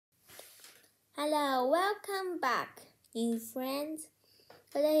Hello, welcome back, new friends.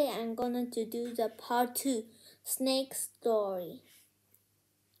 Today I'm going to do the part 2, Snake Story.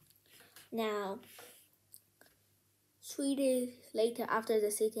 Now, 3 days later after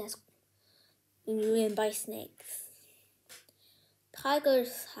the city has been ruined by snakes,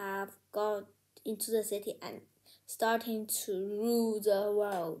 tigers have got into the city and starting to rule the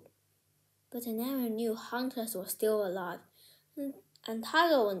world. But I never knew hunters were still alive, and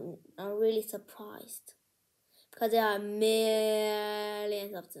tigers were not really surprised, because there are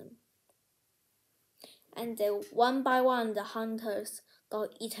millions of them. And one by one, the hunters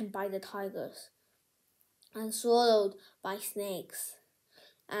got eaten by the tigers and swallowed by snakes.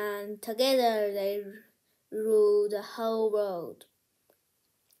 And together they ruled the whole world.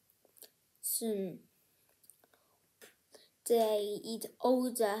 Soon, they eat all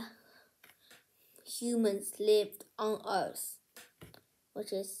the humans lived on Earth,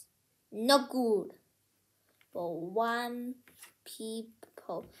 which is not good. But one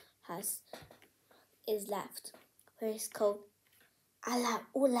people is left, which is called Allah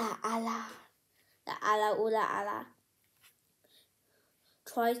Ula Allah. The Allah Ula Allah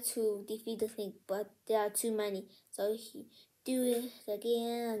tries to defeat the snake, but there are too many, so he do it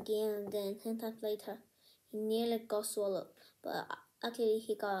again. 10 times later, he nearly got swallowed, but luckily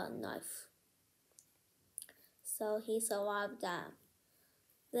he got a knife, so he survived that.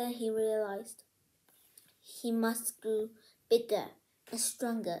 Then he realized he must grow bigger and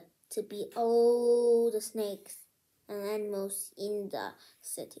stronger to beat all the snakes and animals in the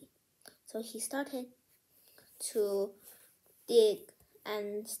city. So he started to dig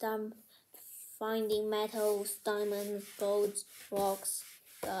and start finding metals, diamonds, gold, rocks,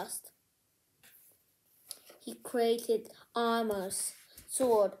 dust. He created armors,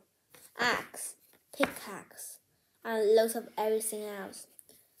 sword, axe, pickaxe, and lots of everything else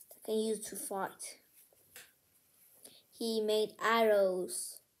that can use to fight. He made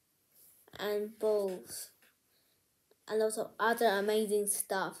arrows and bows and lots of other amazing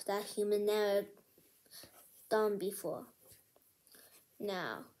stuff that human never done before.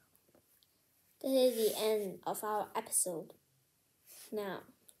 Now, this is the end of our episode. Now,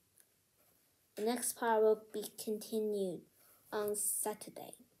 the next part will be continued on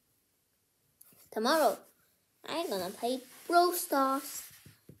Saturday. Tomorrow, I'm gonna play Brawl Stars.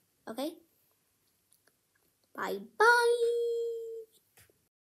 Okay? Bye-bye.